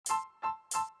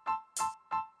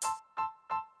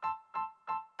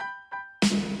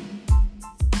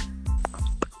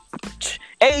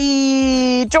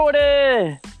Hey,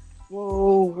 Jordan!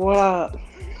 Whoa, what up?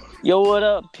 Yo, what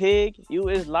up, pig? You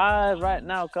is live right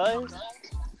now, cuz.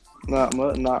 Not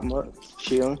much.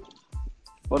 Chilling.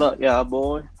 What up, y'all,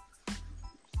 boy?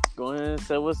 Go ahead and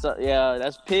say what's up. Yeah,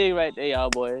 that's pig right there, y'all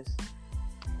boys.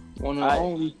 One and Alright.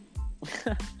 only.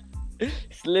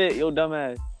 Slit, yo,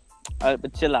 dumbass. Alright,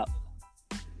 but chill out.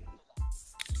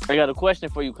 I got a question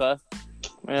for you, cuz.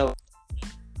 Well,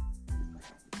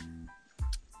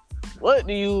 What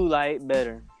do you like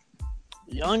better?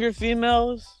 Younger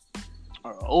females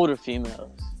or older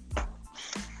females?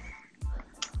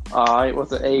 alright,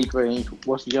 what's the age range?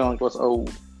 What's young? What's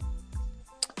old?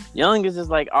 Youngest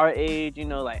is like our age,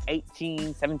 like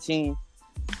 18, 17,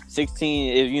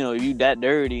 16. If you that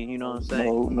dirty, you know what I'm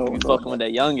saying? No. Fucking with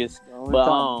that youngest.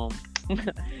 But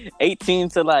 18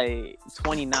 to like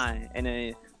 29, and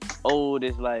then old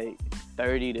is like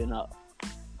 30 to up.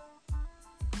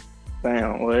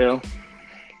 Damn, well,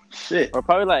 shit. Or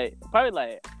probably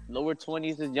like lower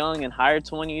 20s is young and higher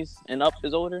 20s and up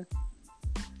is older.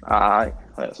 Alright,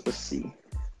 let's see.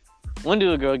 When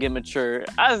do a girl get mature?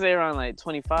 I'd say around like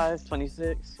 25,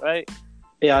 26, right?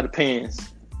 Yeah, it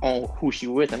depends on who she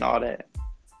with and all that.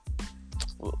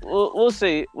 We'll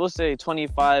say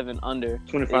 25 and under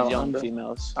 25 is young under?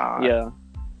 females. Alright. Yeah.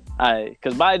 Alright,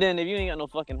 because by then, if you ain't got no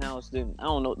fucking house, then I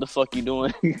don't know what the fuck you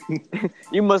doing.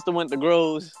 You must have went to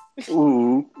Groves.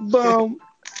 Ooh, boom.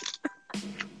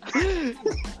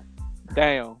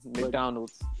 Damn,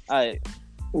 McDonald's. Alright,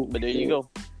 Ooh, but there you go.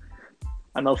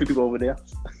 I know a few people over there.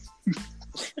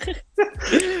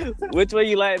 Which way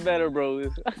you like better,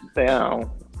 bros? Damn,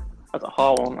 that's a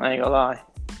hard one. I ain't gonna lie.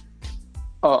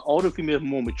 Older females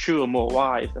more mature, more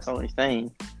wise. That's the only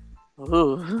thing.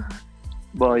 Ooh.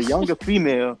 But a younger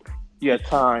female, you have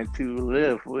time to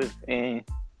live with and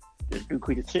just do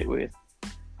crazy shit with.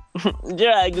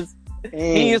 Drugs.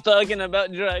 And He's talking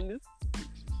about drugs.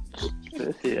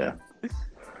 yeah.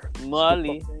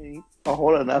 Molly. Oh,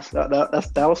 hold on. That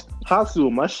was high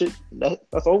school. My shit.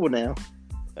 That's over now.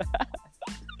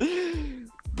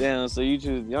 Damn. So you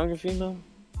choose younger female?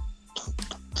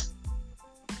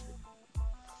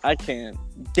 I can't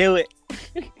do it.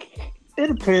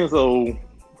 It depends on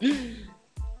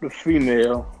the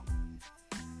female.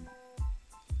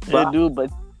 I do,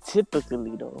 but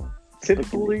typically though.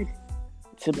 Typically,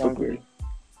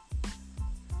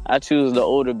 I choose the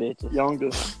older bitches. younger.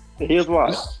 Here's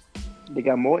why. They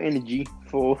got more energy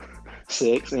for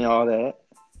sex and all that,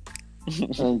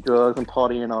 and drugs and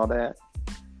partying and all that.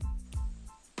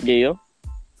 Yeah.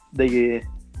 They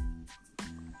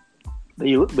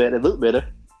look better.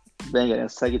 They ain't got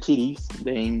that saggy titties.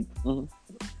 They ain't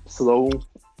slow,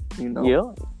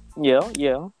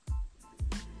 Yeah.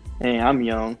 And I'm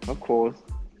young, of course.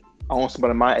 I want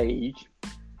somebody my age.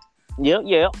 Yeah.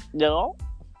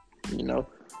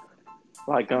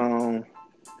 Like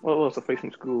what was the face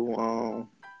from school?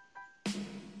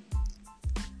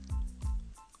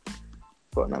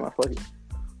 But not my fucking.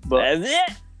 But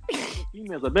That's it.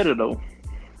 females are better though.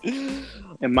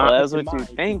 That's what you're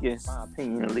thinking. In my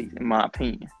opinion, at least in my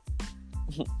opinion.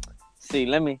 See,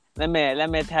 let me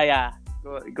tell y'all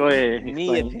Go ahead. me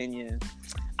Explain. opinion.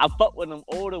 I fuck with them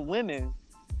older women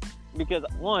because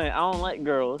one, I don't like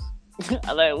girls.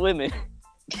 I like women.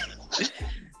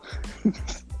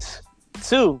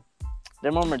 Two,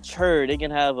 they're more mature. They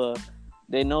can have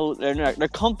they know they're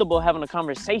comfortable having a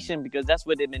conversation because that's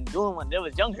what they've been doing when they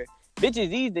was younger. Bitches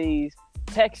these days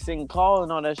text and call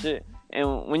and all that shit.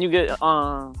 And when you get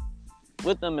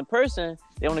with them in person,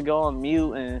 they want to go on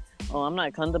mute and I'm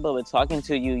not comfortable with talking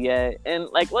to you yet. And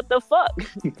like, what the fuck?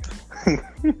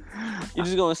 You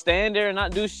just gonna stand there and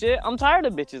not do shit? I'm tired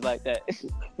of bitches like that.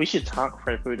 We should talk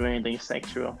first before we do anything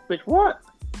sexual. Bitch, what?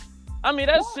 I mean,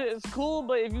 that shit is cool,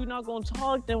 but if you're not gonna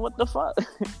talk, then what the fuck?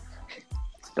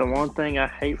 The one thing I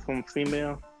hate from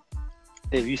female,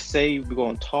 if you say we're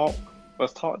gonna talk,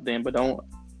 let's talk then, but don't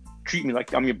treat me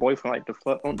like I'm your boyfriend. Like the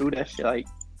fuck, don't do that shit. Like,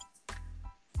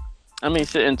 I mean,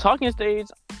 shit, in talking stage,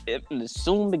 in the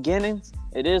soon beginnings,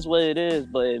 it is what it is.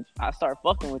 But if I start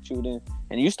fucking with you, then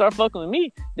and you start fucking with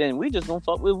me, then we just gonna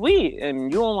fuck with we.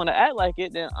 And you don't want to act like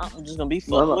it, then I'm just gonna be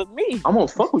fucking with me. I'm gonna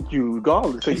fuck with you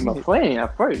regardless, because you're my friend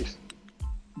at first.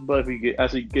 But if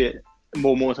as you get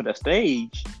more into that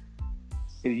stage,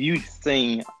 if you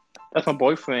saying that's my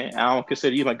boyfriend, I don't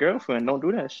consider you my girlfriend. Don't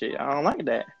do that shit. I don't like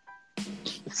that.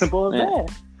 It's simple as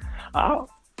that.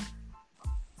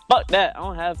 Fuck that. I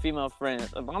don't have female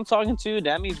friends. If I'm talking to you,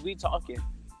 that means we talking.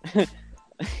 I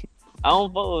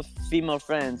don't fuck with female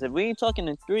friends. If we ain't talking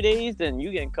in 3 days, then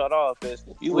you getting cut off because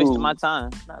you wasting my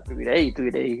time. Not 3 days.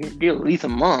 Give at least a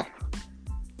month.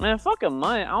 Man, fuck a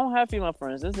month. I don't have female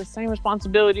friends. It's the same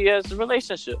responsibility as a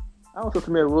relationship. I don't think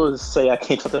the rules say I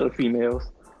can't talk to other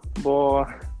females. Boy,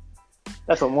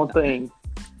 that's the one thing.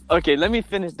 Okay, let me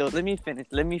finish though. Let me finish.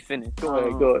 Go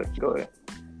ahead.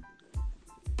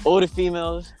 Older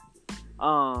females.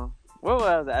 What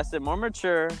was I? I said more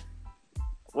mature.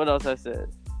 What else I said?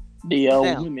 The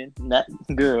women, not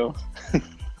girls.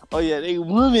 Oh yeah, they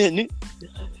women.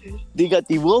 They got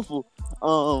the waffle.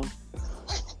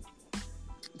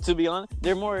 To be honest,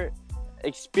 they're more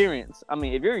experienced. I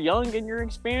mean, if you're young and you're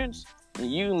experienced,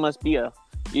 you must be you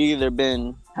either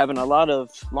been having a lot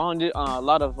of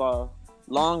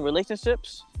long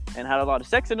relationships and had a lot of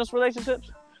sex in those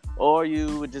relationships, or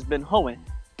you just been hoeing.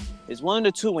 It's one of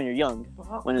the two when you're young.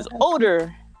 When it's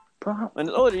older,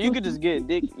 you could just get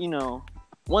dick,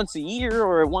 once a year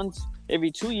or once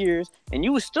every 2 years, and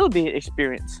you would still be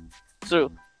experienced.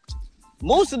 So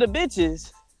most of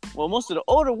the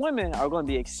older women are going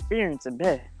to be experienced in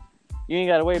bed. You ain't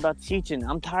got to worry about teaching.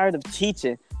 I'm tired of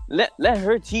teaching. Let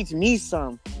her teach me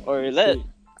some, or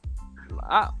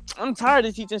I'm tired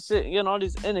of teaching shit. All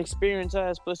these inexperienced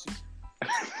ass pussies.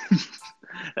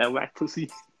 That whack pussy.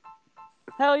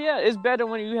 Hell yeah, it's better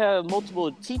when you have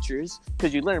multiple teachers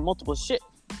because you learn multiple shit.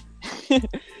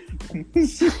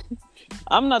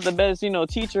 I'm not the best,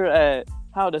 teacher at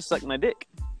how to suck my dick.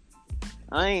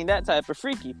 I ain't that type of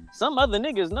freaky. Some other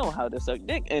niggas know how to suck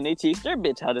dick, and they teach their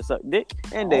bitch how to suck dick,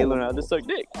 and they learn how to suck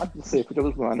dick. I just say for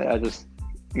those one that I just,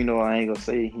 I ain't gonna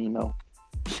say,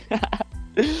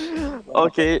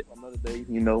 Okay. Another day,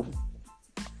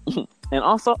 And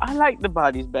also, I like the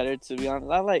bodies better, to be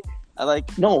honest. I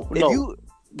like. No.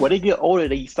 When they get older,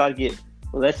 they start to get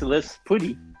less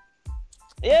pretty.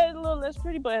 Yeah, it's a little less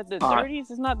pretty, but at the 30s,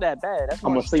 it's not that bad. That's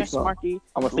more stretch marky,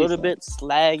 a little bit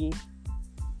slaggy.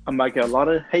 I'm like a lot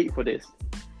of hate for this.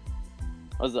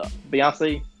 What's up?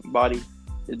 Beyonce body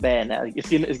is bad now. It's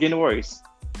getting worse.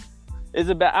 Is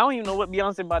it bad? I don't even know what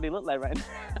Beyonce body look like right now.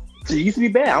 She used to be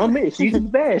bad. I'll admit, she used to be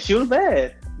bad. She was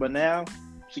bad, but now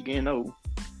she getting old.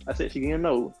 I said she getting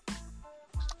old.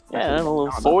 Yeah, in the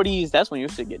 40s, that's when you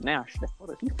should get nasty.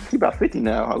 She's about 50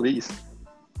 now, at least.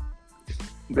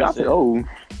 Beyonce old.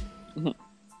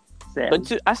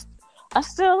 But I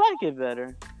still like it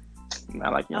better. I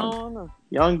like young. I don't know.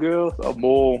 Young girls are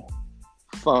more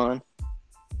fun.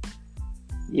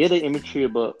 Yeah, they're immature,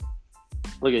 but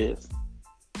look at this.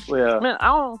 Well, man, I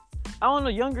don't know.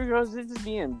 Younger girls, they just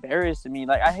be embarrassed to me.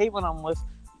 Like, I hate when I'm with,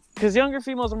 because younger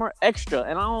females are more extra,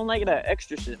 and I don't like that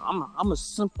extra shit. I'm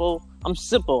simple.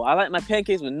 I like my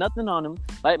pancakes with nothing on them.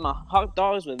 I like my hot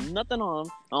dogs with nothing on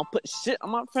them. I don't put shit on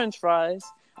my French fries.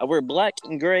 I wear black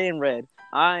and gray and red.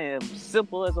 I am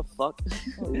simple as a fuck.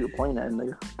 Oh, you're pointing at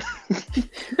nigga.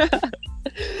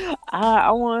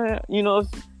 I want,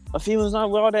 if a female's not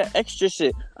with all that extra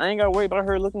shit, I ain't gotta worry about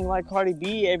her looking like Cardi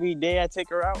B every day I take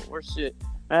her out or shit.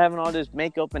 Having all this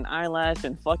makeup and eyelash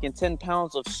and fucking 10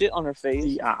 pounds of shit on her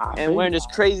face and wearing this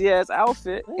crazy ass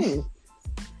outfit.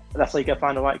 That's like you gotta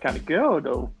find the right kind of girl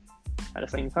though. At the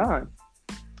same time.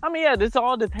 I mean, yeah, this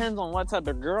all depends on what type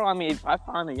of girl. I mean, if I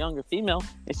find a younger female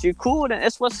and she's cool, then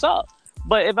it's what's up.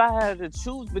 But if I had to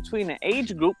choose between an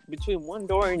age group, between one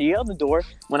door and the other door,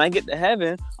 when I get to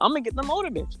heaven, I'm going to get them older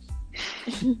bitches.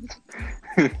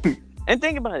 And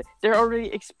think about it. They're already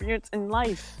experienced in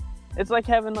life. It's like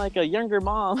having like a younger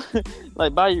mom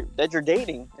that you're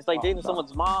dating. It's like dating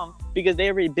someone's mom because they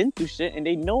already been through shit and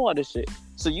they know all the shit.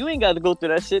 So you ain't got to go through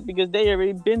that shit because they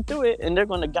already been through it and they're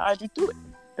going to guide you through it.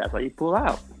 That's why you pull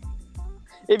out.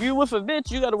 If you with a bitch,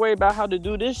 you got to worry about how to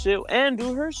do this shit and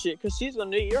do her shit because she's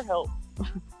going to need your help.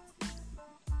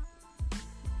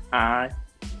 I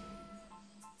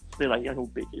feel like younger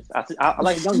bitches. I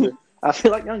like younger. I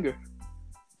feel like younger.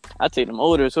 I take them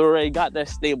older, so already got that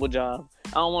stable job.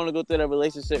 I don't want to go through that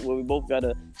relationship where we both got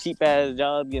a cheap ass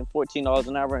job, getting $14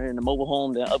 an hour in a mobile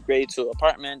home, then upgrade to an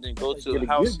apartment, and go to a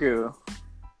house. Good girl.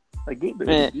 A good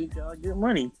job, good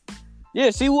money. Yeah,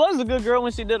 she was a good girl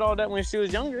when she did all that when she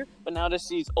was younger, but now that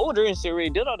she's older and she already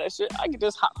did all that shit, I can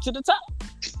just hop to the top.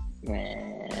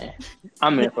 Man,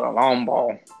 I'm in for a long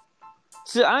ball.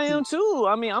 Shit, I am too.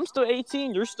 I mean, I'm still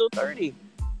 18. You're still 30.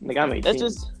 Nigga, I'm 18.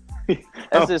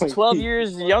 That's just 12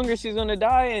 years younger she's gonna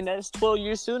die, and that's 12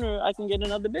 years sooner I can get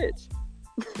another bitch.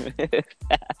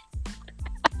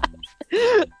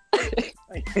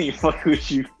 I can't fuck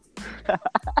with you.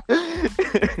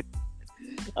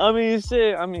 I mean,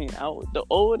 shit. I mean, the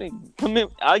old and come in.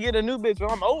 I get a new bitch,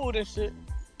 but I'm old and shit.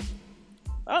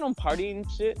 I don't party and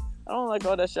shit. I don't like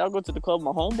all that shit. I'll go to the club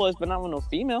with my homeboys, but not with no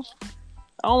female.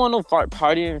 I don't want no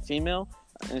partying female.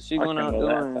 And she going out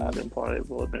doing. I've been partying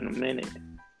for a minute.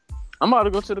 I'm about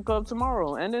to go to the club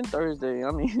tomorrow and then Thursday.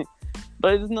 I mean,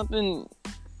 but it's nothing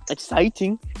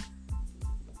exciting.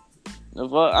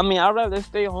 I mean, I'd rather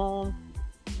stay home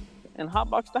and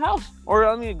hotbox the house, or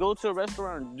I mean, go to a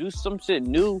restaurant and do some shit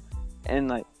new, and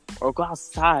like, or go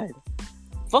outside.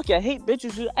 Fuck yeah, I hate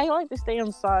bitches who I like to stay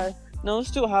inside. No,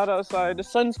 it's too hot outside. The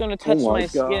sun's gonna touch my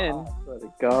skin.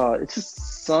 Oh God, it's just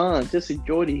sun. Just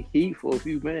enjoy the heat for a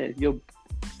few minutes. Your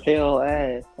pale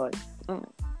ass,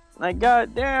 like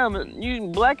goddamn, you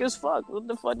black as fuck. What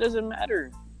the fuck does it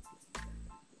matter?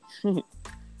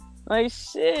 Like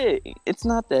shit, it's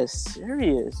not that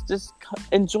serious. Just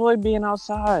enjoy being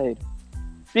outside,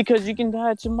 because you can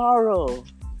die tomorrow,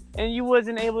 and you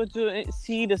wasn't able to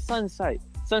see the sunlight.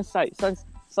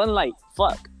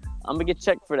 Fuck. I'm gonna get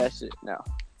checked for that shit now.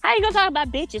 How you gonna talk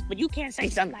about bitches, but you can't say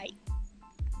sunlight?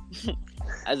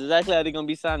 That's exactly how they gonna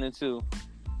be sounding too.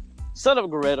 Shut up,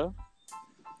 Greta.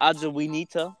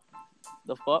 Ajawinita.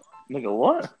 The fuck? Nigga,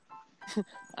 what?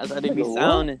 That's how they be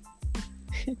sounding.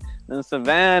 The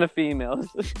Savannah females.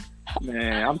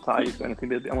 Man, I'm tired of Savannah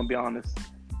females. I'm gonna be honest.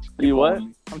 You what?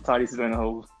 I'm tired of Savannah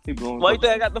hoes. Why you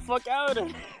think I got the fuck out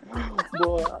of there?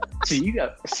 Boy,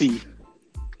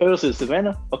 ever since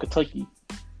Savannah or Kentucky.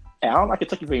 And I don't like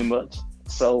Kentucky very much,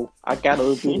 so I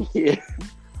gotta be here.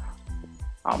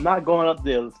 I'm not going up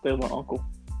there to stay with my uncle.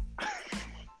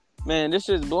 Man, this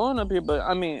shit's blowing up here, but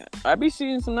I mean, I be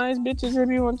seeing some nice bitches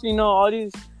every once. You know, all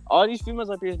these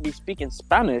females up here be speaking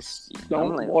Spanish.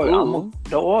 Don't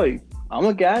worry, I'm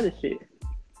a guy this shit.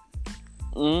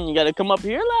 You gotta come up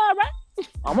here, right?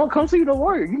 I'm gonna come see you. Don't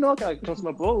worry, you know I gotta come see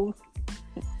my bros.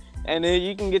 And then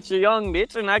you can get your young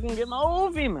bitch, and I can get my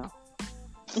old female.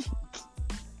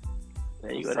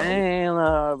 There you go.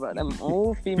 Bro, them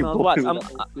old females. Watch,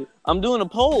 I'm doing a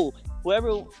poll. We're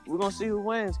gonna see who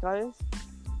wins, guys.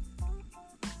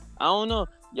 I don't know.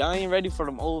 Y'all ain't ready for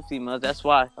them old females. That's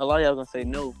why a lot of y'all gonna say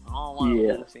no. I don't want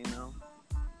an old female.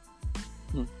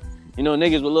 You know,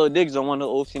 niggas with little dicks don't want an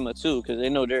old female too, because they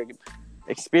know they're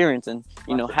experienced and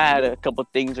had a couple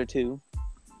things or two.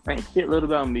 Ain't shit little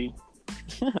about me.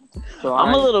 So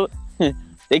I'm a little.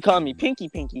 They call me Pinky.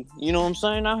 You know what I'm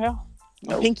saying out here?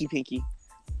 Nope. Pinky.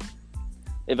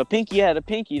 If a pinky had a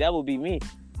pinky, that would be me.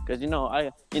 Cause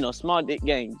small dick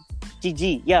gang.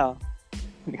 GG, yeah.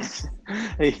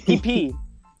 PP.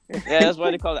 Yeah, that's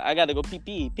why they call it. I gotta go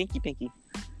PP. Pinky.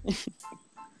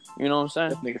 You know what I'm saying?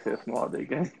 That nigga said small dick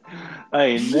gang. I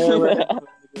ain't never.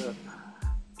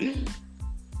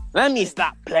 Let me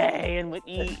stop playing with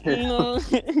you. You know.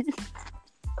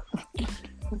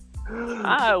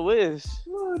 I wish.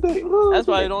 That's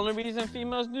why the only reason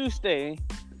females do stay.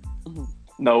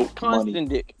 No, constant money.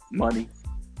 Dick. Money.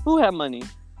 Who have money?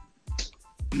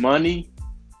 Money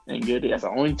and good. That's the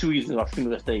only two reasons why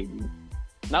females stay. Dude.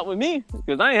 Not with me,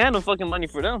 because I ain't had no fucking money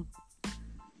for them.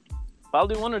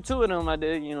 Probably one or two of them I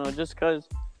did, just because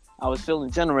I was feeling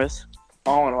generous.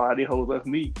 I don't know why these hoes left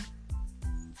me.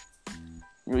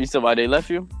 You said why they left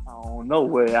you? I don't know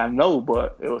where I know,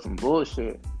 but it was some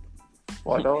bullshit.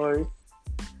 Why don't worry.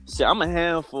 Shit, I'm a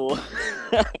handful.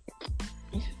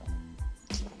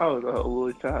 I was a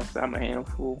little child. I'm a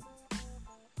handful.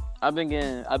 I've been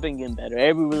getting better.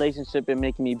 Every relationship been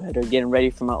making me better. Getting ready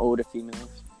for my older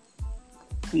females.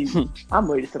 See,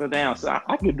 I'm ready to settle down, so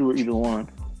I could do either one.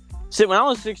 Shit, when I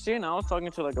was 16, I was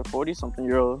talking to like a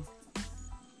 40-something-year-old.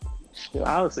 Shit,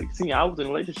 I was 16. I was in a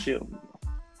relationship.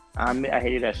 I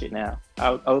hated that shit now.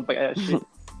 I was like, that shit.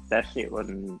 That shit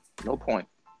wasn't no point.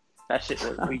 That shit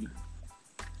was weak.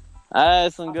 I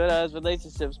had some good ass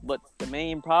relationships, but the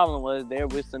main problem was there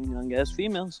with some young ass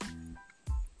females.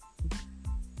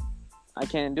 I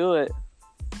can't do it.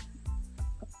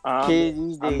 Kids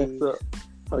these days. I messed up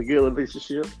a good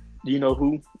relationship. Do you know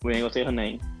who? We ain't gonna say her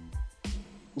name.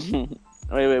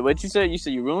 Wait, what you said? You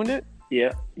said you ruined it?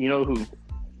 Yeah, you know who?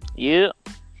 Yeah.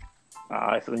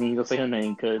 Alright, so we ain't gonna say her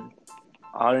name, cause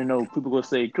I already know people gonna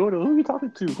say, Jordan, who you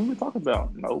talking to? Who you talking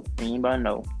about? Nope, anybody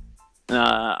know.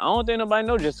 Nah, I don't think nobody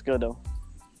know Jessica though.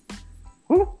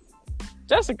 Who?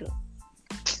 Jessica.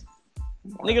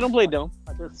 Nigga, don't play dumb.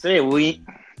 I just said we.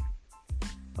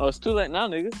 Oh, it's too late now,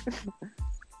 nigga.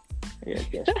 Yeah,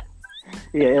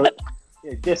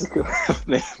 Jessica.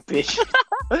 Bitch.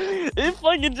 It's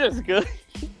fucking Jessica.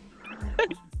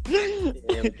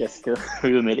 Yeah, Jessica.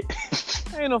 We admit it.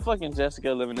 Ain't no fucking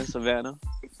Jessica living in Savannah.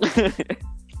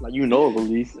 Like, you know,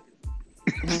 Luis.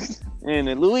 And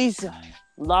then Luis. Yeah.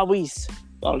 My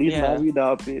dog,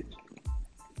 bitch.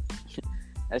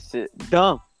 That shit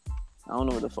dumb. I don't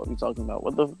know what the fuck you talking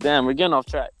about. Damn, we're getting off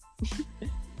track.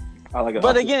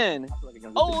 But again,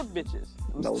 old bitches.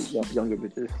 No, younger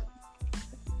bitches.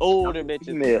 Older bitches.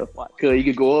 Female. Cause you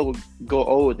could go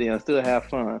old and still have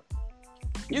fun.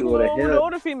 You can go with an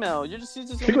older female. She's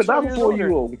just She could die before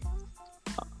you old.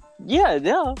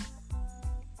 Yeah.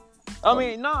 I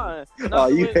mean, nah. Oh,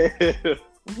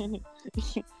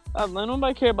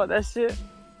 Nobody care about that shit.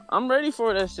 I'm ready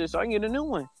for that shit, so I can get a new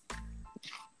one.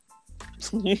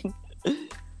 See,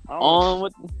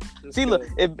 look,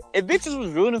 if bitches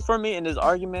was rooting for me in this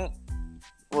argument,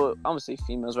 well, I'm gonna say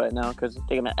females right now because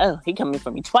they're gonna, oh, he coming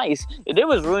for me twice. If they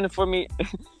was rooting for me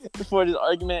for this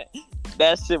argument,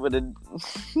 that shit would have,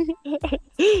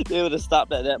 they would have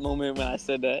stopped at that moment when I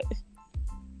said that.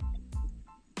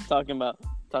 Talking about.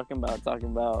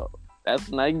 That's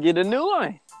when I can get a new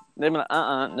one. They be like,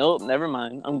 nope, never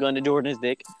mind. I'm going to Jordan's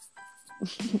dick.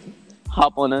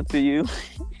 Hop on onto you.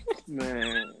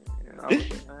 Man,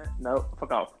 no,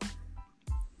 fuck off.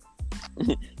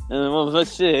 But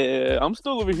shit, I'm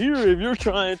still over here if you're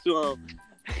trying to.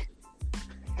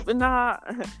 But nah,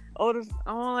 older.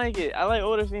 I don't like it. I like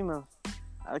older females.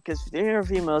 Because they're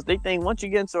females, they think once you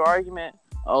get into an argument,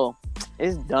 oh,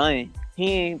 it's done.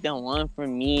 He ain't the one for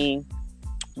me.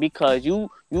 Because you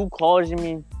causing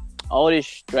me all this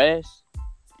stress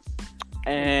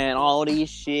and all this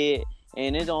shit,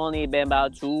 and it's only been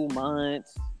about 2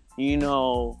 months, you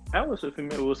know. I was a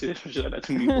female will say that shit like that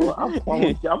to me.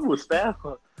 I would stab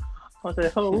her. I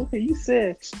said, "Oh, okay, you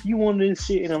said you wanted this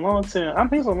shit in the long term. I'm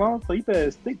here for long term. You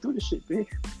better stick through this shit, bitch.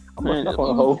 I'm gonna stop on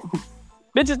a hoe."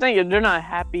 Bitches think if they're not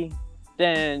happy,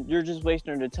 then you're just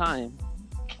wasting their time.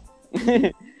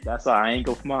 That's why I ain't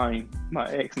go for my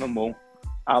ex no more.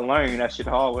 I learned that shit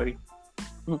the hard way.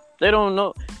 They don't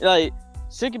know. Like,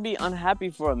 shit could be unhappy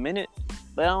for a minute,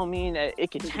 but I don't mean that it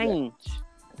could change.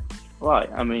 Right.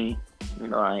 I mean, you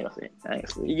know, I ain't gonna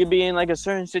say. You could be in like a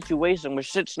certain situation where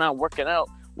shit's not working out,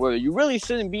 where you really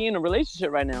shouldn't be in a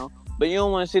relationship right now, but you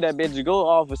don't want to see that bitch go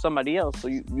off with somebody else, so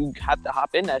you have to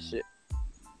hop in that shit.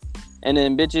 And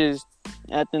then bitches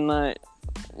acting like,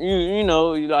 you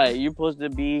know, like you're supposed to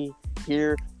be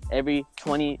here every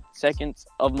 20 seconds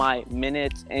of my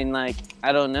minutes, and like,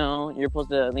 I don't know, you're supposed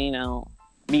to, you know,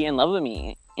 be in love with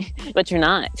me, but you're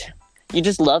not. You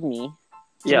just love me.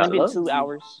 Yeah, maybe 2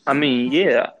 hours. I mean,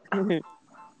 yeah.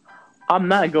 I'm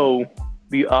not gonna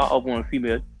be out of one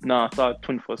female non-stop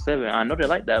 24/7. I know they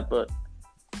like that, but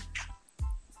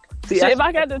see, if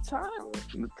I got the time,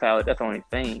 that's the only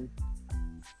thing.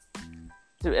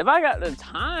 Dude, if I got the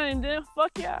time, then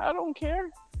fuck yeah, I don't care.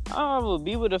 I would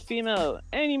be with a female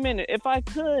any minute if I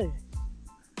could.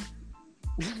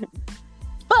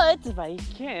 But if I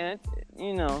can't,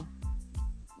 you know.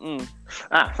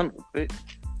 Some bitch.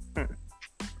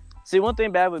 See, one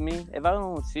thing bad with me, if I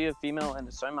don't see a female in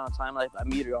a certain amount of time, like if I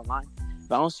meet her online,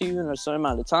 if I don't see you in a certain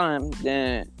amount of time,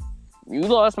 then you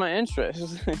lost my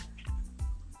interest.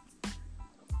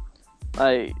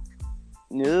 Like,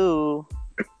 no.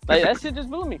 Like, that shit just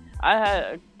blew me. I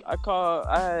had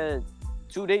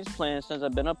 2 dates planned since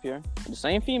I've been up here. The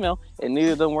same female, and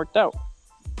neither of them worked out.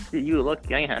 You were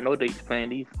lucky. I ain't had no dates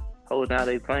planned. These hoes now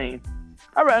they playing.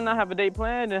 I'd rather not have a date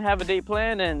planned than have a date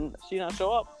planned and she not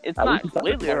show up. It's not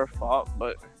completely her fault,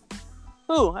 but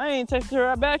I ain't texted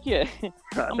her back yet.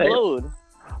 I'm blowed.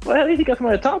 Well, at least you got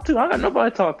somebody to talk to. I got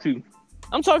nobody to talk to.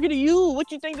 I'm talking to you. What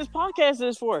you think this podcast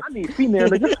is for? I need female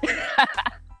niggas.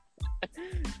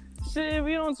 Shit,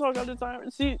 we don't talk all the time.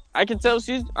 See, I can tell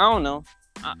she's, I don't know.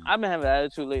 I've been having an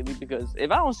attitude lately because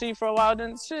if I don't see you for a while,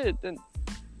 then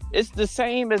it's the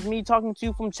same as me talking to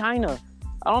you from China.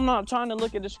 I'm not trying to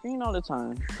look at the screen all the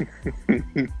time.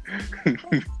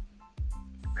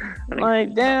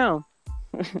 Like, damn.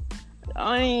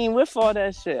 I ain't with all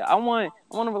that shit. I want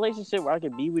a relationship where I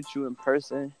can be with you in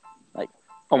person. Like,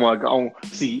 oh my god.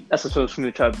 See, that's what social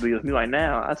media tried to be with me right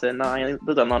now. I said, nah, I ain't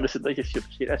those are long distance relationship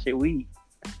shit. That shit weak.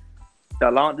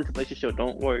 That long distance relationship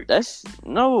don't work.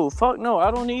 Fuck no. I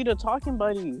don't need a talking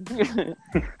buddy.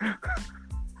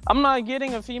 I'm not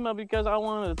getting a female because I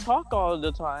want to talk all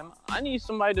the time. I need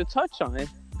somebody to touch on it.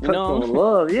 You know?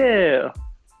 Love, yeah.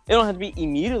 It don't have to be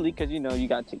immediately because, you know, you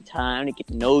got to take time to get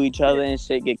to know each other and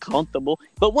shit, get comfortable.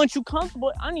 But once you're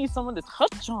comfortable, I need someone to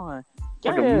touch on.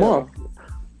 Like a month.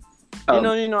 You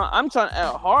know, I'm trying to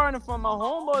act hard in front of my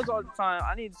homeboys all the time.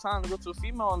 I need time to go to a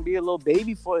female and be a little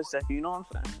baby for a second. You know what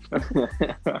I'm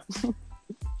saying?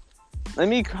 Let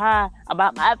me cry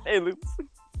about my feelings.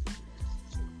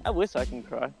 I wish I can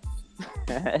cry.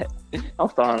 I'm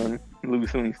starting to lose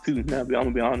feelings too. Now, I'm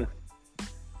gonna be honest.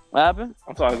 What happened?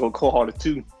 I'm starting to go cold-hearted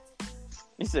too.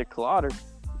 You said Clotter.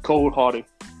 Cold-hearted.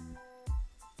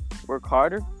 Work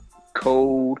harder?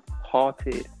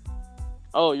 Cold-hearted.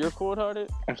 Oh, you're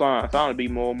cold-hearted? I'm starting to be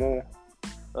more and more.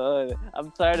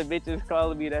 I'm tired of bitches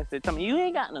calling me that shit. Tell me, you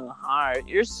ain't got no heart.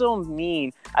 You're so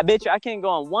mean. I bet you I can't go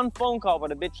on one phone call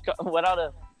with a bitch without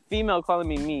a female calling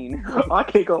me mean. I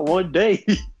can't go one day.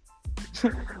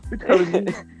 You're telling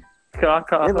me, I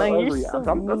call her Like, you're ugly. so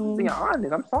I'm mean. being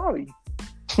honest. I'm sorry.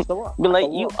 So what? Be like,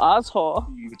 So you what? asshole.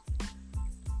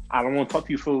 I don't want to talk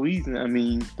to you for a reason. I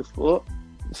mean, the fuck?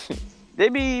 They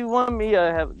be wanting me to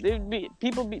have. They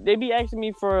be asking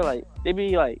me for like. They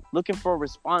be like looking for a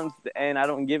response, and I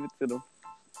don't give it to them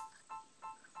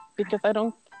because I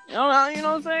don't. You know what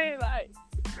I'm saying? Like,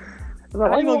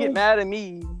 why you gonna get mad at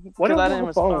me because I didn't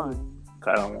respond?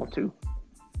 I don't want to.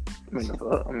 I mean, the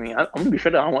fuck? I mean, I'm gonna be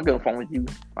sure that I don't want to get on the phone with you.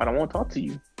 I don't want to talk to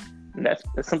you. And that's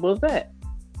as simple as that.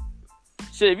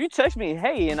 Shit, if you text me,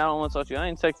 hey, and I don't want to talk to you, I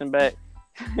ain't texting back.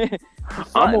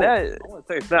 I'm that. gonna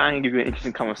text that. I ain't give you an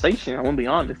interesting conversation. I'm gonna be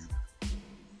honest.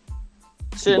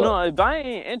 Shit, But- no, if I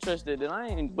ain't interested, then I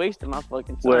ain't wasting my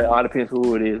fucking time. Well, it all depends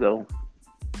who it is, though.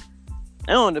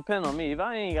 It don't depend on me. If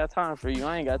I ain't got time for you,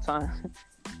 I ain't got time.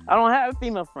 I don't have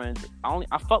female friends.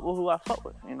 I fuck with who I fuck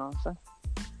with. You know what I'm saying?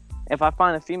 If I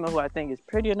find a female who I think is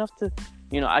pretty enough to,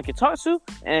 I can talk to,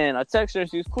 and I text her and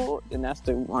she's cool, then that's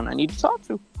the one I need to talk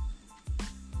to.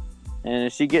 And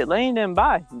if she get laid, then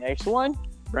bye. Next one,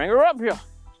 bring her up here.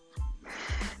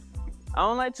 I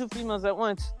don't like two females at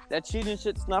once. That cheating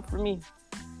shit's not for me.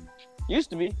 Used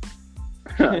to be.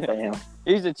 Damn. I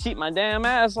used to cheat my damn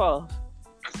ass off.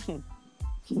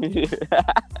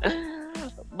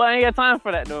 But I ain't got time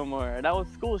for that no more. That was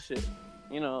school shit.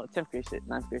 10th grade shit,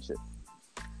 9th grade shit.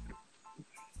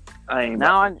 I ain't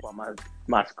Now about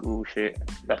my school shit.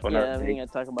 That's what Yeah, we ain't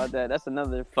gotta talk about that. That's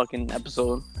another fucking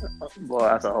episode. Boy,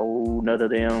 that's a whole nother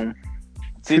damn.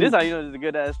 See, this is how you know this is a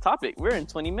good ass topic. We're in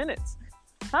 20 minutes.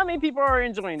 How many people are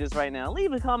enjoying this right now?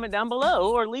 Leave a comment down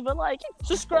below or leave a like,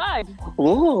 subscribe.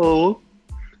 Whoa.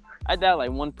 I doubt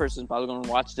like one person's probably gonna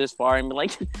watch this far and be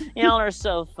like, y'all are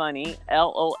so funny.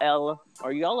 LOL.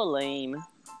 Or y'all are lame.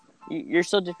 You're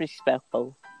so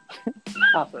disrespectful.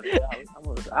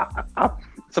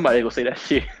 Somebody gonna say that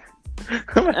shit.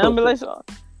 And I'm be like,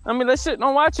 shit,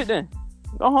 don't watch it then.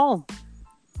 Go home.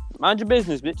 Mind your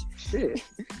business, bitch. Shit.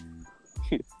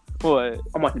 What?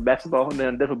 I'm watching basketball and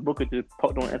then Devin Booker just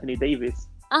poked on Anthony Davis.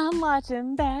 I'm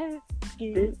watching basketball.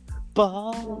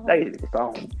 That is the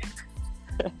song.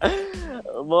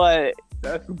 Boy,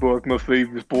 Basketball's my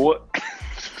favorite sport.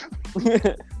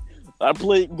 I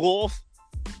played golf.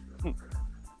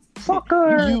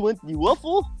 Soccer. You went the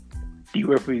waffle? The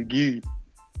referee is good.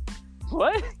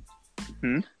 What?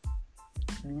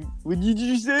 What did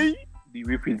you say? The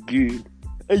referee is good.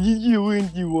 You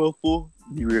went the waffle.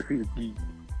 The referee is good.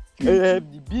 I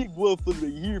have the big waffle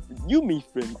right here for you, my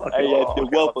friend. Okay, I have the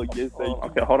waffle, yes, I do.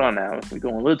 Okay, hold on now. We're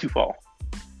going a little too far.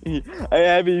 I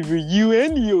have it for you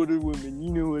and the other woman.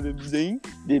 You know what I'm saying?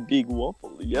 The big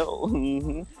waffle,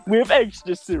 yo. With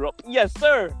extra syrup. Yes,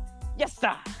 sir. Yes,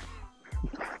 sir.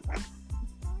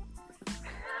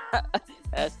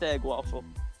 Hashtag waffle.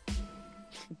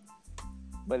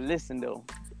 But listen, though.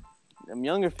 Them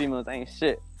younger females ain't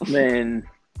shit. Man,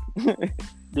 the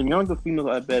younger females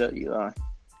are better, Eli.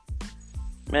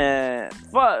 Man,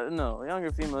 fuck no.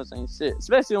 Younger females ain't shit.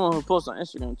 Especially the one who posts on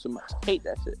Instagram too much. Hate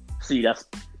that shit. See,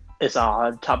 it's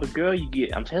a type of girl you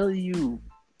get. I'm telling you.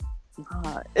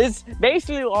 It's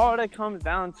basically all that comes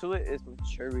down to it is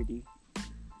maturity.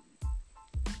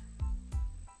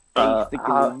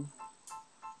 Basically.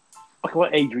 Okay,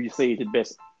 what age would you say is the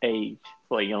best age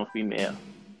for a young female?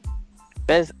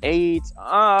 Best age?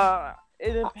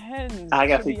 It depends. I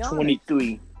gotta to say be honest.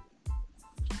 23.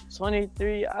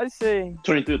 23, I'd say.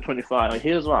 23 or 25. Like,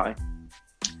 here's why.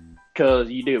 Because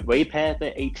you did way past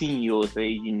that 18-year-old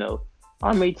age,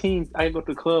 I'm 18, I can go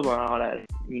to the club and all that,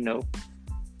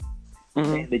 Mm-hmm.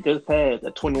 And they just passed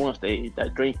that 21 stage,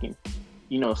 that drinking.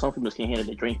 Some people can't handle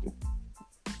the drinking.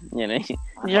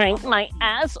 Drink my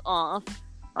ass off.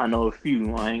 I know a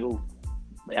few. I know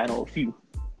a few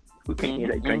who can't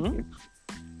handle that drinking.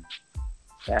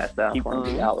 Passed out. Keep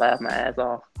on. I'll laugh my ass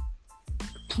off.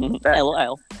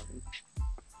 LOL.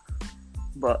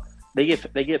 But they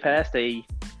get past they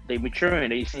mature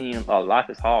and they seen life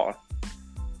is hard.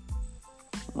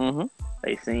 Mm-hmm.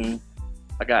 They seen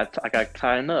I got to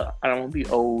tighten up. I don't want to be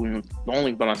old and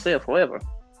lonely by myself forever.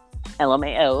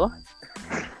 LMAO.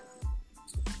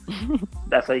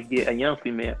 That's how you get a young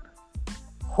female.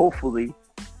 Hopefully,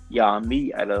 y'all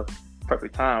meet at a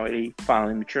perfect time where they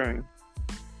finally maturing.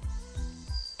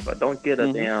 But don't get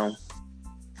a damn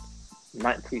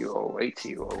 19-year-old,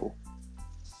 18-year-old.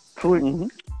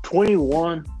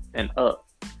 21 and up.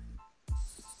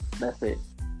 That's it.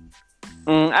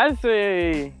 I'd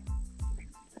say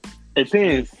It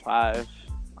depends. 5.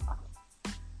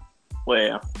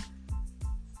 Well,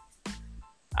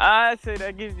 I say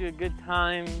that gives you a good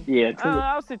time. Yeah,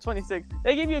 I'll say 26.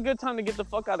 They give you a good time to get the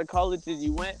fuck out of college as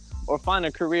you went, or find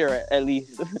a career at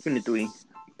least. 23.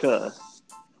 Cause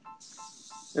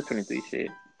that's 23 shit.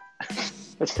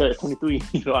 That's cause 23.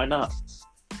 Why not?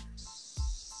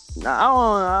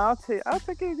 Nah, I'll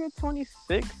take a good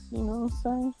 26. You know what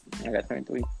I'm saying? I got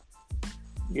 23.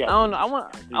 Yeah. I don't know.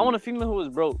 I want a female who was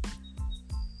broke.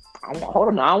 Hold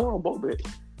on, I want a broke bitch.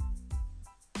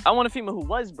 I want a female who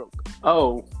was broke.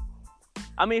 Oh.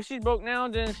 I mean, if she's broke now,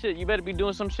 then shit, you better be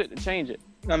doing some shit to change it.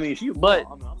 I mean, I'm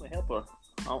gonna help her.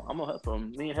 I'm gonna help her.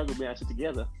 Me and her will be our shit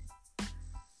together.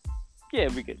 Yeah,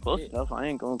 if we get close enough, I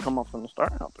ain't gonna come up from the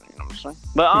start helping. You know what I'm saying?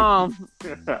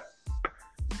 But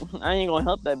I ain't gonna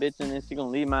help that bitch, and then she gonna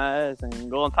leave my ass and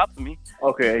go on top of me.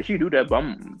 Okay, she do that, but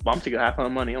I'm taking half of her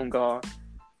money on God.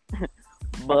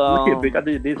 But look at bitch, I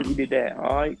did this and you did that.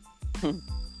 All right.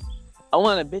 I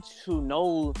want a bitch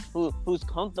who's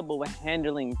comfortable with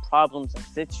handling problems and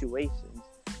situations.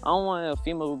 I don't want a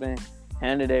female who's been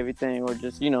handed everything, or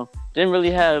just didn't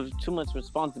really have too much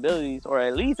responsibilities, or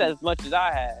at least as much as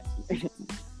I had.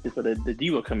 That's where the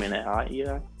D will come in at. All right,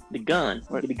 yeah, the gun.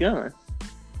 Get the gun.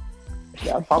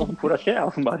 Yeah, I'll probably put that shit out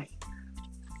on somebody.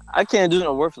 I can't do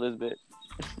no worthless bitch.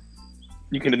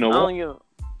 You can do no what?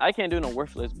 I can't do no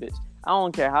worthless bitch. I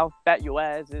don't care how fat your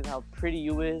ass is, how pretty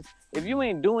you is. If you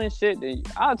ain't doing shit, then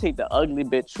I'll take the ugly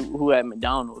bitch who at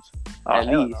McDonald's. At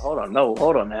least. Hold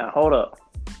up.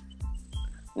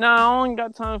 Nah, I ain't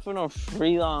got time for no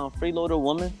freeloader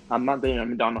woman. I'm not dating a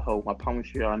McDonald's hoe. I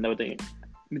promise you, I'm never dating.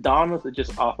 McDonald's is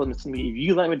just off limits to me. If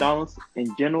you like McDonald's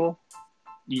in general,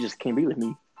 you just can't be with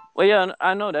me. Well, yeah,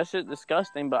 I know that shit's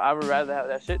disgusting, but I would rather have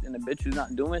that shit than a bitch who's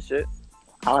not doing shit.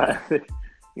 All right.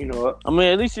 You know what? I mean,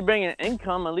 at least you bring in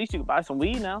income. At least you can buy some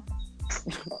weed now.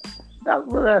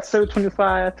 That's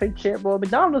 $7.25 paycheck, boy.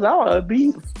 McDonald's, I ought to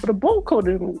be for the bulk code.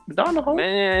 McDonald's home.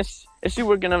 Man, if she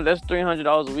working up, that's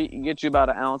 $300 a week. Get you about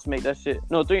an ounce. Make that shit.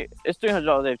 No, it's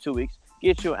 $300 every 2 weeks.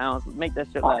 Get you an ounce. Make that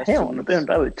shit last. Hell,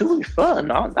 $300 2 weeks fun.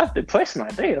 No, that's depressing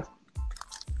right there.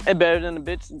 It's better than the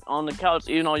bitch on the couch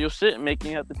eating all your shit and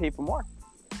making you have to pay for more.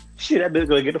 Shit, that bitch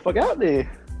gonna get the fuck out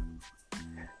there.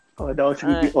 Oh, don't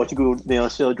you go down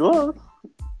sell drugs?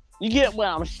 You get what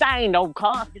I'm saying, though,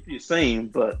 Carl. I get what you're saying,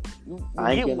 but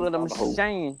I ain't get what I'm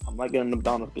saying. I'm not getting the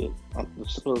McDonald's bit. I'm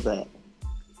supposed that.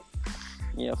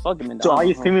 Yeah, fuck it, McDonald's. So all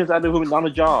you females out there who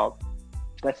McDonald's job,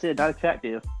 that's it, not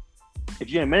attractive. If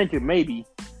you're a manager, maybe,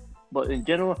 but in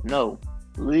general, no.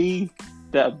 Leave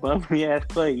that bummy ass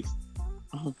place.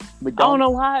 I don't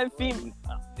know why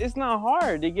it's not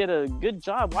hard to get a good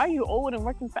job. Why are you old and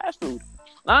working fast food?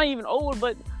 Not even old,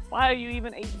 but why are you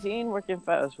even 18 working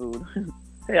fast food?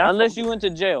 Hey, unless you went to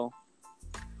jail.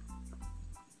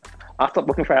 I stopped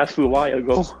working fast food a while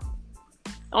ago.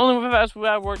 The only fast food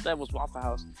I worked at was Waffle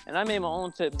House, and I made my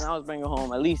own tips, and I was bringing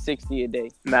home at least $60 a day.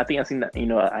 Man, I think I seen that. You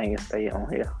know, I ain't gonna say it on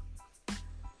here.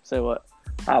 Say what?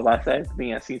 I was about to say, I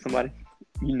think I seen somebody.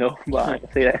 You know, but I ain't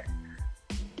gonna say that.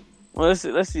 Well,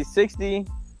 let's see, 60,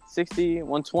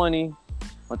 120,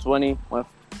 120,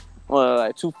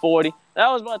 like 240. That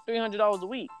was about $300 a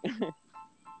week.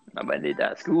 I did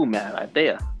that school man right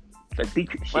there. That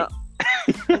teacher shit.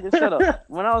 Shut up.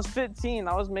 When I was 15,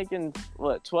 I was making,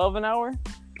 12 an hour?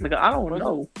 Nigga, I don't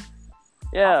know.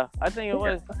 Yeah, I think it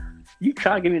was. You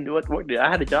try to get me to work there. I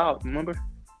had a job, remember?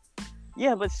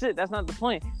 Yeah, but shit, that's not the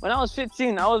point. When I was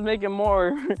 15, I was making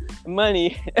more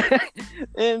money.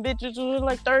 And bitches who were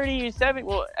like 30 or 70,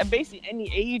 well, basically any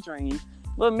age range,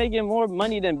 but making more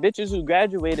money than bitches who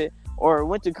graduated or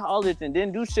went to college and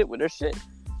didn't do shit with their shit.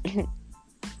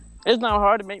 It's not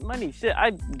hard to make money. Shit,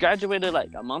 I graduated like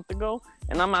a month ago,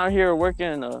 and I'm out here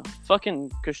working a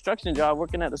fucking construction job,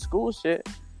 working at a school shit.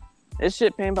 This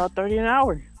shit paying about $30 an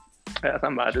hour. Yeah,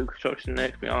 I'm about to do construction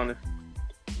next, to be honest.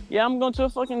 Yeah, I'm going to a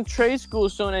fucking trade school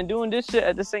soon and doing this shit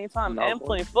at the same time and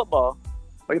playing football.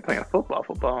 Why you playing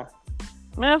football?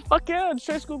 Man, fuck yeah, the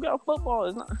trade school got football.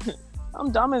 It's not...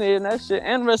 I'm dominating that shit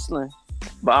and wrestling.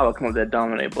 But I will come up there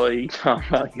dominate, boy. You talking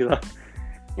about you?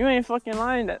 You ain't fucking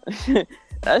lying.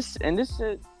 And this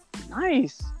shit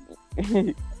nice.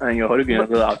 And your hoodie getting a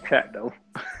little out track though.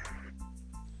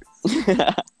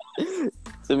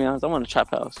 To be honest, I want a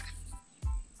trap house.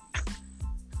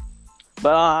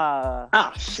 But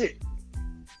shit.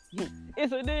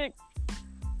 It's a dick.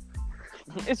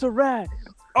 It's a rat.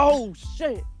 Oh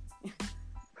shit.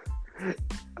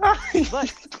 But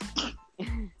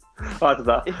I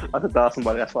thought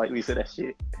somebody that's like we said that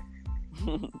shit.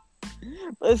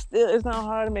 But still, it's not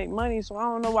hard to make money, so I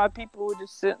don't know why people would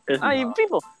just sit.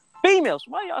 Females,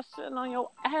 why y'all sitting on your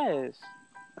ass?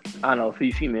 I know, for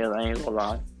you females, I ain't gonna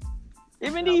lie.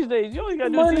 Even these days, you always gotta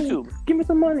do money. YouTube. Give me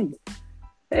some money.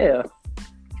 Yeah.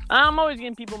 I'm always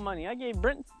getting people money. I gave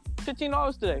Brent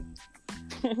 $15 today.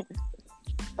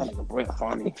 That nigga Brent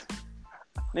funny.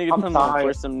 Nigga, I'm come on tired.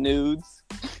 for some nudes.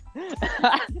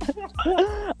 I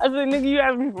said, nigga, you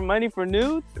asked me for money for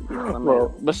nudes?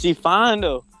 Well, But she fine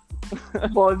though.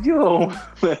 boy, you don't.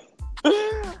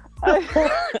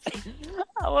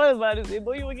 I was about to say,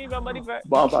 boy, you want to give my money for?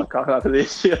 Boy, I'm about to call out to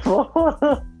this shit.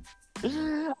 I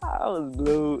was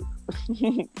blue.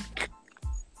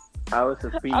 I was a I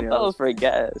thought it female. was for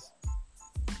gas.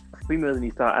 Females need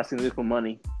to start asking this for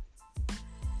money.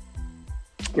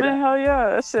 Man, hell yeah,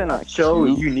 that shit not Show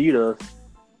cute. you need us,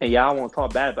 and y'all want to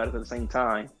talk bad about it at the same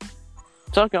time.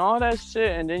 Talking all that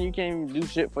shit and then you can't even do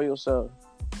shit for yourself.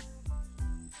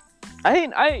 I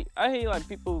hate like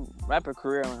people wrap a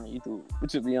career on YouTube.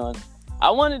 To be honest,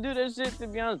 I want to do that shit to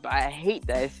be honest, but I hate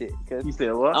that shit because You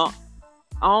said what?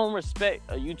 I don't respect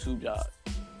a YouTube job.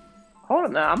 Hold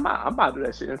on now, I'm about to do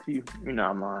that shit. If you know,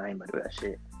 I'm lying. I ain't about to do that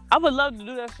shit. I would love to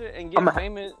do that shit and get I'ma-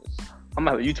 famous, I'm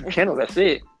gonna have a YouTube channel. That's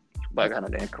it. But I got no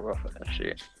damn career for that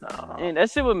shit. Nah. and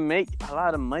that shit would make a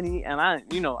lot of money. And I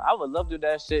would love to do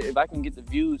that shit if I can get the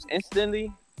views instantly.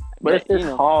 But it's just you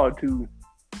know, hard to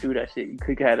do that shit. You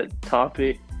could have a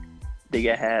topic. They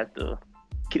gotta have to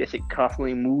keep that shit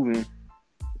constantly moving.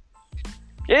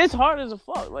 it's hard as a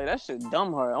fuck. Like that shit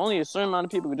dumb hard. Only a certain amount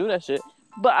of people can do that shit.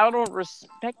 But I don't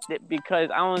respect it because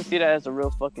I don't see that as a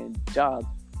real fucking job.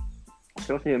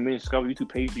 Especially a million subscriber YouTube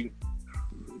page you.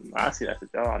 I see that's a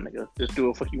job, nigga. Just do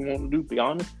what the fuck you want to do, be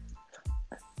honest.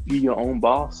 Be your own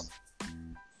boss.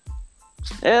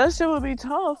 Yeah, that shit would be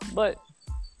tough, but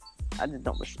I just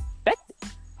don't respect it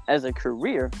as a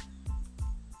career.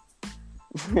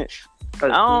 My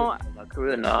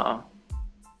career, nah.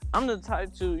 I'm the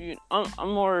type to, I'm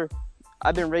more,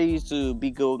 I've been raised to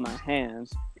be good with my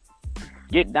hands.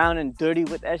 Get down and dirty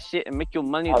with that shit and make your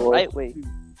money the right way.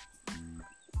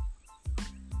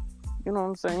 You know what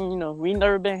I'm saying? You know, we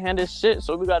never been handed shit,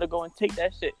 so we gotta go and take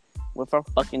that shit with our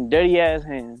fucking dirty ass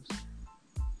hands.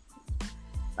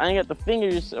 I ain't got the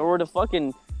fingers or the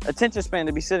fucking attention span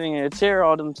to be sitting in a chair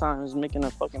all them times making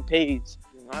a fucking page.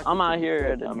 I'm out here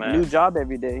at a new job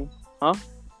every day. Huh?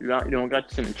 You don't got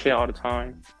to sit in the chair all the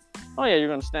time. Oh yeah, you're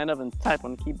gonna stand up and type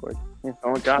on the keyboard. Yeah. You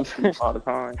don't got to all the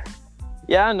time.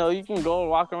 Yeah, I know. You can go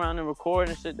walk around and record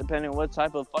and shit depending on what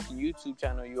type of fucking YouTube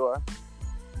channel you are.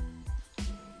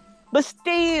 But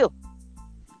still,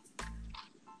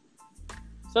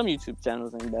 some YouTube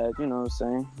channels ain't bad, you know what I'm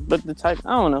saying? But the type,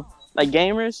 I don't know. Like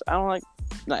gamers, I don't like,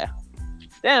 nah.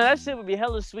 Damn, that shit would be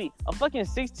hella sweet. A fucking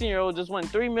 16-year-old just won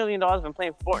 $3 million from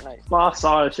playing Fortnite. I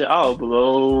saw that shit. Oh,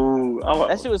 bro.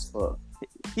 That shit was,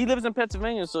 he lives in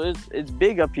Pennsylvania, so it's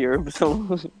big up here.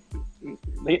 So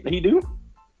He do?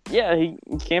 yeah, he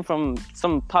came from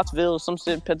some Pottsville, some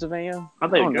shit, Pennsylvania. I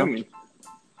think he was German.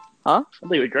 Huh? I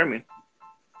think he was German.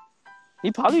 He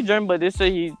probably German, but they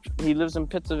say he lives in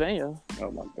Pennsylvania.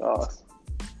 Oh my gosh.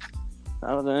 I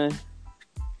don't know.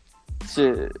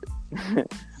 Shit.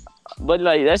 But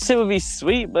like that shit would be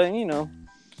sweet, but you know,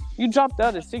 you dropped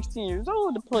out at 16 years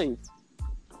old to play.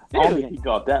 I don't think he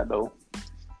got that though.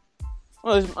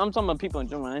 Well, I'm talking about people in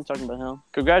Germany. I ain't talking about him.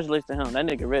 Congratulations to him. That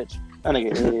nigga rich. That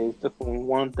nigga is just for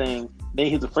one thing. Then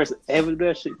he's the first to ever do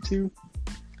that shit too.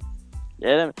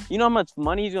 Yeah, you know how much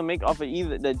money he's gonna make off of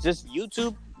either just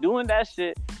YouTube doing that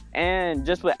shit and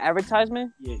just with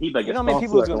advertisement. Yeah, he like You know how many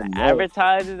people is gonna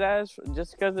advertise his ass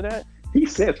just because of that? He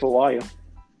said for a while.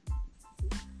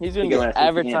 He's gonna get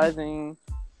advertising,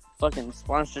 fucking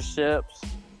sponsorships.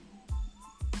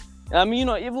 I mean, you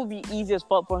know, it will be easy as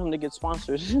fuck for him to get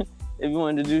sponsors if he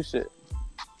wanted to do shit.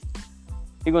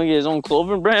 He gonna get his own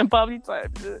clothing brand, probably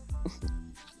type shit.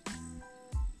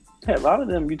 Hey, a lot of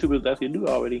them YouTubers actually do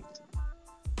already.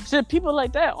 Shit, people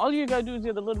like that. All you gotta do is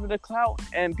get a little bit of clout,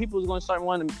 and people's gonna start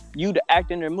wanting you to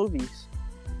act in their movies.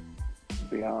 To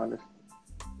be honest,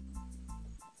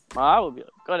 I would be a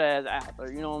good ass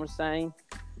actor. You know what I'm saying?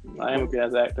 I am a good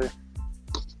ass actor.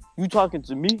 You talking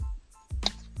to me?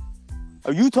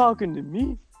 Are you talking to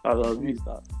me? I love you.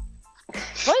 Stop.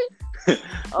 What?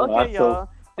 Okay, y'all.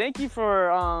 Thank you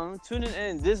for tuning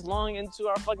in this long into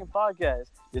our fucking podcast.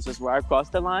 This is where I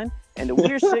crossed the line, and the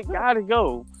weird shit gotta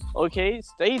go. Okay,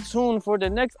 stay tuned for the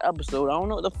next episode. I don't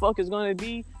know what the fuck it's gonna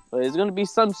be, but it's gonna be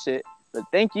some shit. But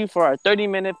thank you for our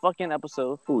 30-minute fucking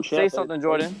episode. Ooh, say something,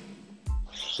 Jordan.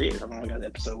 Shit, I don't got the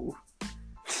episode.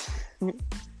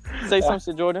 Say some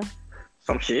shit, Jordan.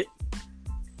 Some shit.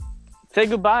 Say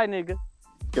goodbye, nigga.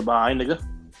 Goodbye, nigga.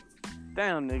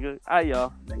 Damn, nigga. Alright,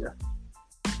 y'all. Nigga.